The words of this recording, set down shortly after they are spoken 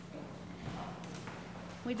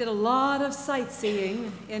We did a lot of sightseeing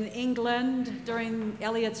in England during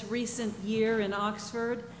Eliot's recent year in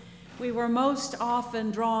Oxford. We were most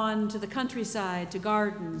often drawn to the countryside, to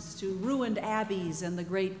gardens, to ruined abbeys and the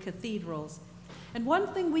great cathedrals. And one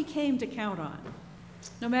thing we came to count on,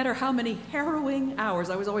 no matter how many harrowing hours,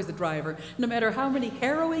 I was always the driver, no matter how many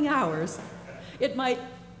harrowing hours it might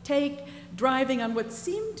take driving on what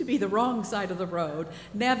seemed to be the wrong side of the road,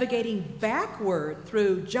 navigating backward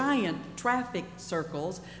through giant traffic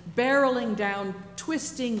circles, barreling down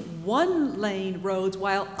twisting one-lane roads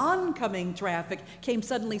while oncoming traffic came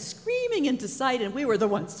suddenly screaming into sight, and we were the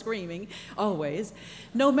ones screaming, always.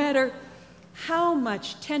 No matter how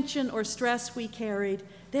much tension or stress we carried,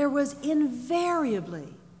 there was invariably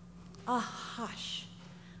a hush,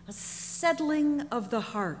 a settling of the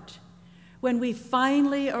heart, when we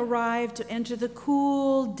finally arrived to enter the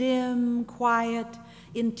cool, dim, quiet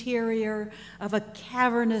interior of a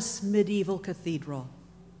cavernous medieval cathedral.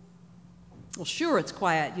 Well, sure, it's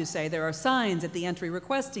quiet, you say. There are signs at the entry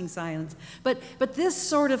requesting silence. But this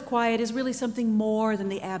sort of quiet is really something more than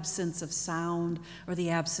the absence of sound or the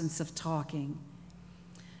absence of talking.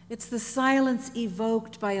 It's the silence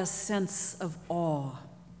evoked by a sense of awe.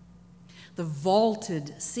 The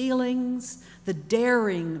vaulted ceilings, the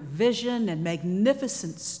daring vision and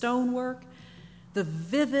magnificent stonework, the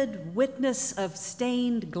vivid witness of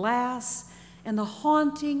stained glass, and the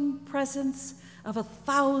haunting presence of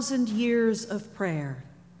 1,000 years of prayer.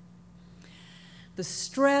 The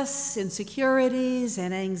stress, insecurities,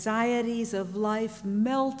 and anxieties of life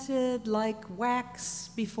melted like wax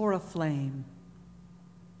before a flame.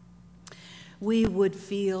 We would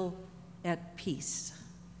feel at peace.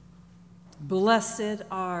 Blessed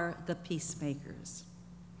are the peacemakers.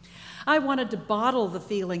 I wanted to bottle the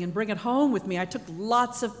feeling and bring it home with me. I took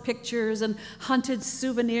lots of pictures and hunted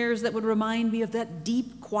souvenirs that would remind me of that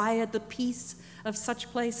deep quiet, the peace of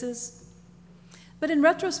such places. But in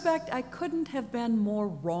retrospect, I couldn't have been more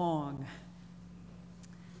wrong.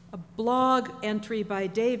 A blog entry by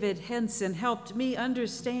David Henson helped me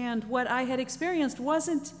understand what I had experienced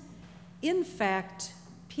wasn't, in fact,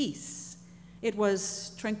 peace. It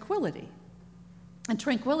was tranquility. And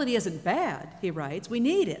tranquility isn't bad, he writes. We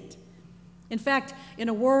need it. In fact, in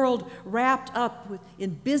a world wrapped up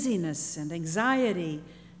in busyness and anxiety,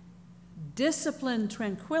 disciplined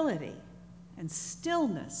tranquility and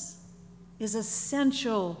stillness is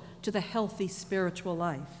essential to the healthy spiritual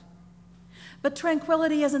life. But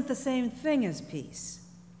tranquility isn't the same thing as peace.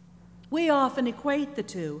 We often equate the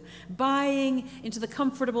two, buying into the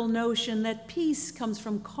comfortable notion that peace comes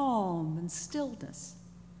from calm and stillness.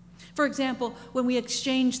 For example, when we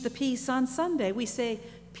exchange the peace on Sunday, we say,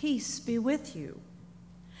 "Peace be with you."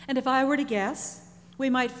 And if I were to guess, we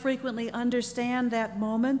might frequently understand that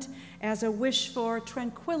moment as a wish for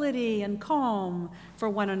tranquility and calm for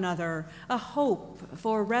one another, a hope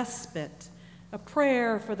for respite, a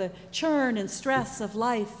prayer for the churn and stress of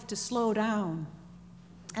life to slow down.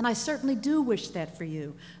 And I certainly do wish that for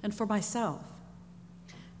you and for myself.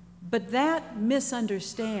 But that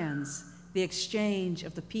misunderstands the exchange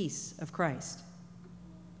of the peace of Christ.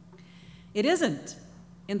 It isn't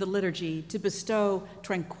in the liturgy to bestow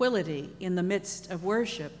tranquility in the midst of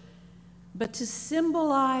worship, but to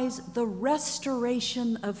symbolize the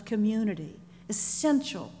restoration of community,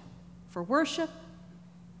 essential for worship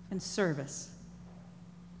and service.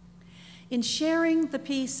 In sharing the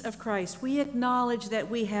peace of Christ, we acknowledge that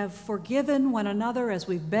we have forgiven one another as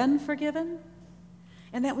we've been forgiven,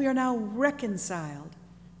 and that we are now reconciled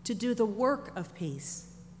to do the work of peace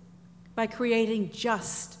by creating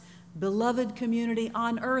just, beloved community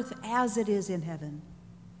on earth as it is in heaven.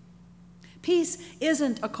 Peace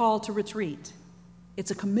isn't a call to retreat. It's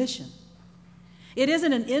a commission. It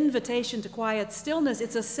isn't an invitation to quiet stillness.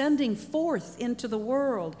 It's a sending forth into the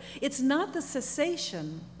world. It's not the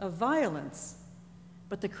cessation of violence,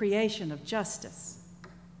 but the creation of justice.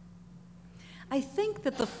 I think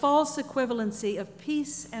that the false equivalency of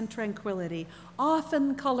peace and tranquility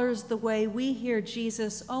often colors the way we hear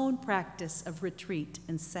Jesus' own practice of retreat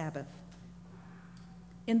and Sabbath.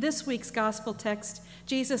 In this week's gospel text,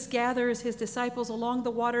 Jesus gathers his disciples along the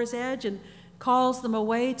water's edge and calls them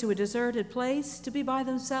away to a deserted place to be by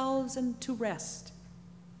themselves and to rest.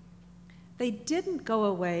 They didn't go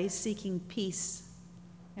away seeking peace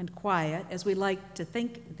and quiet, as we like to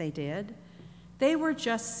think they did. They were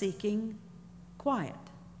just seeking quiet.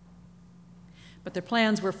 But their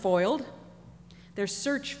plans were foiled. Their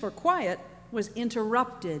search for quiet was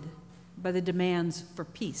interrupted by the demands for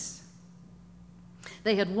peace.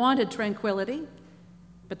 They had wanted tranquility,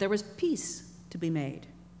 but there was peace to be made.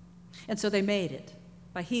 And so they made it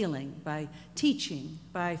by healing, by teaching,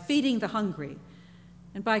 by feeding the hungry,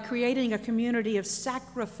 and by creating a community of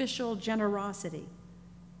sacrificial generosity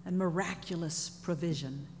and miraculous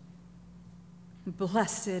provision.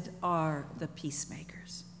 Blessed are the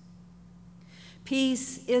peacemakers.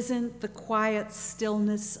 Peace isn't the quiet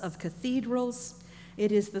stillness of cathedrals.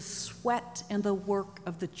 It is the sweat and the work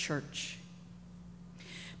of the church.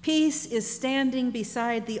 Peace is standing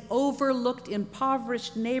beside the overlooked,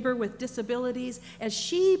 impoverished neighbor with disabilities as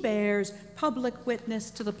she bears public witness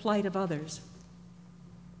to the plight of others.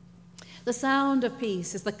 The sound of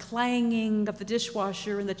peace is the clanging of the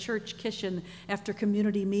dishwasher in the church kitchen after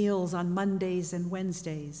community meals on Mondays and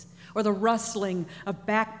Wednesdays, or the rustling of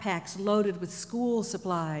backpacks loaded with school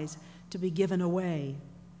supplies to be given away.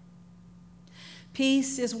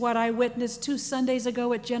 Peace is what I witnessed 2 Sundays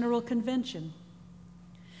ago at General Convention.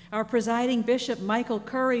 Our presiding bishop, Michael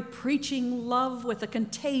Curry, preaching love with a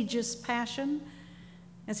contagious passion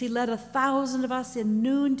as he led 1,000 of us in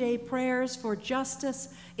noonday prayers for justice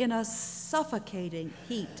in a suffocating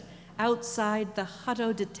heat outside the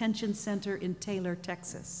Hutto Detention Center in Taylor,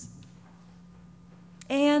 Texas.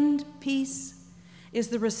 And peace is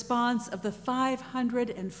the response of the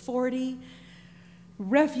 540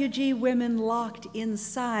 refugee women locked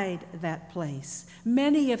inside that place,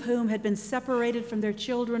 many of whom had been separated from their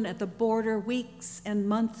children at the border weeks and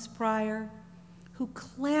months prior, who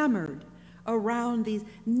clamored around these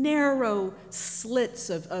narrow slits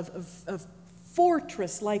of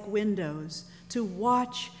fortress-like windows to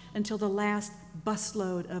watch until the last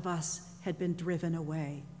busload of us had been driven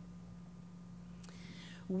away.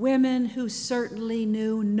 Women who certainly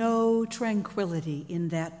knew no tranquility in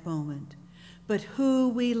that moment, but who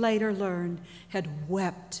we later learned had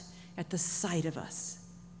wept at the sight of us,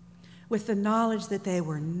 with the knowledge that they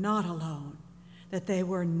were not alone, that they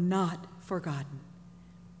were not forgotten.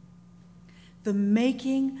 The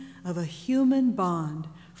making of a human bond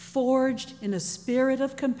forged in a spirit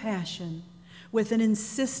of compassion with an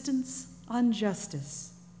insistence on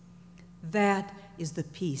justice. That is the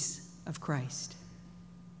peace of Christ.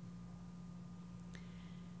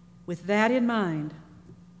 With that in mind,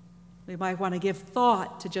 we might want to give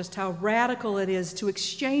thought to just how radical it is to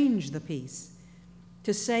exchange the peace,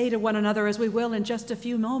 to say to one another, as we will in just a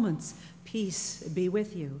few moments, "Peace be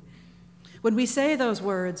with you." When we say those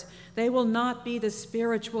words, they will not be the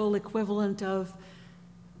spiritual equivalent of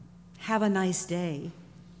 "have a nice day."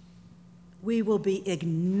 We will be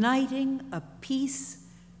igniting a peace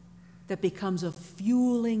that becomes a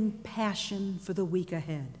fueling passion for the week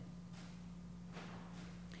ahead.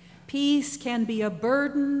 Peace can be a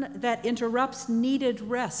burden that interrupts needed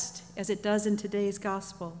rest, as it does in today's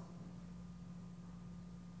gospel.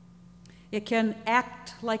 It can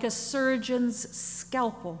act like a surgeon's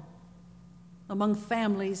scalpel among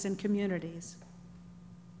families and communities,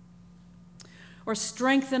 or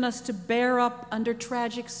strengthen us to bear up under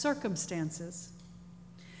tragic circumstances.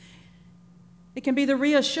 It can be the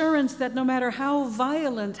reassurance that no matter how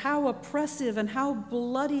violent, how oppressive, and how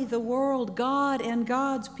bloody the world, God and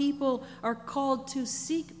God's people are called to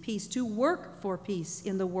seek peace, to work for peace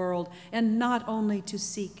in the world, and not only to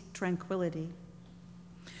seek tranquility.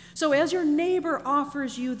 So as your neighbor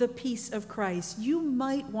offers you the peace of Christ, you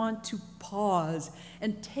might want to pause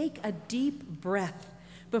and take a deep breath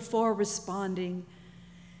before responding,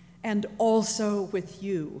 "and also with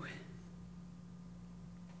you."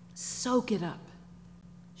 Soak it up,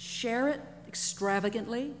 share it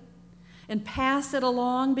extravagantly, and pass it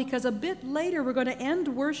along, because a bit later we're going to end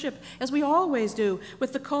worship, as we always do,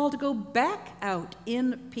 with the call to go back out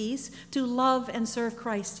in peace to love and serve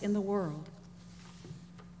Christ in the world.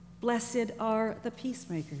 Blessed are the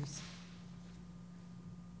peacemakers.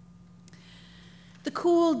 The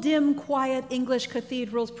cool, dim, quiet English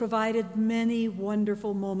cathedrals provided many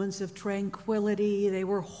wonderful moments of tranquility. They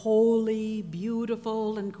were holy,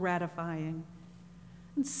 beautiful, and gratifying.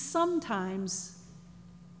 And sometimes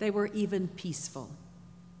they were even peaceful.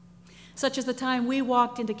 Such as the time we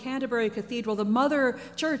walked into Canterbury Cathedral, the mother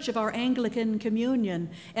church of our Anglican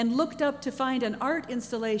communion, and looked up to find an art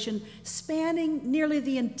installation spanning nearly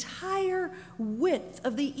the entire width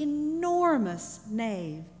of the enormous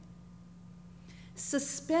nave.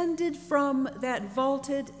 Suspended from that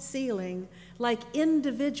vaulted ceiling, like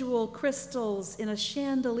individual crystals in a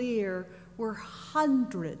chandelier, were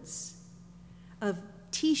hundreds of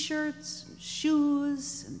t-shirts,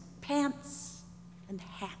 shoes, and pants, and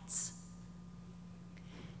hats.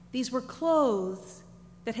 These were clothes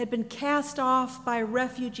that had been cast off by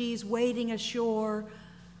refugees wading ashore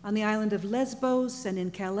on the island of Lesbos and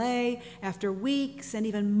in Calais after weeks and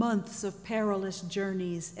even months of perilous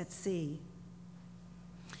journeys at sea.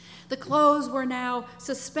 The clothes were now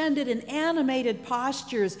suspended in animated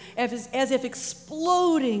postures as if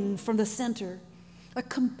exploding from the center, a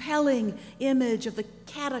compelling image of the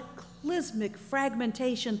cataclysmic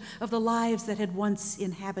fragmentation of the lives that had once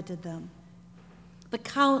inhabited them. The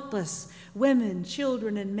countless women,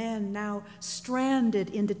 children, and men now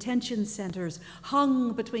stranded in detention centers,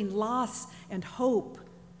 hung between loss and hope,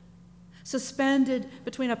 suspended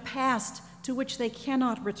between a past to which they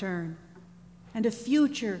cannot return and a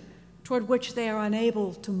future toward which they are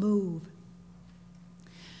unable to move.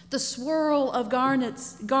 The swirl of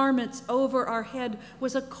garments over our head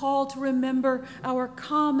was a call to remember our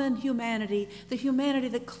common humanity, the humanity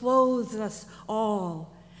that clothes us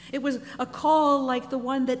all. It was a call like the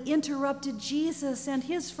one that interrupted Jesus and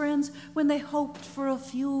his friends when they hoped for a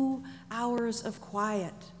few hours of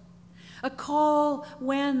quiet. A call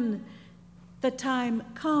when the time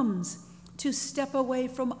comes to step away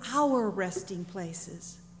from our resting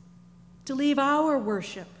places, to leave our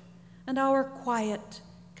worship and our quiet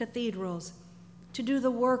cathedrals to do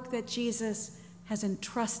the work that Jesus has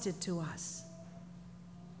entrusted to us.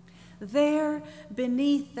 There,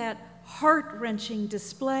 beneath that heart-wrenching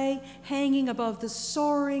display hanging above the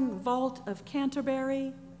soaring vault of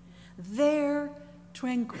Canterbury, there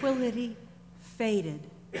tranquility faded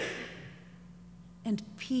and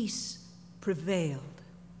peace prevailed.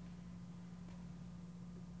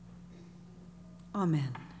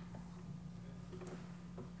 Amen.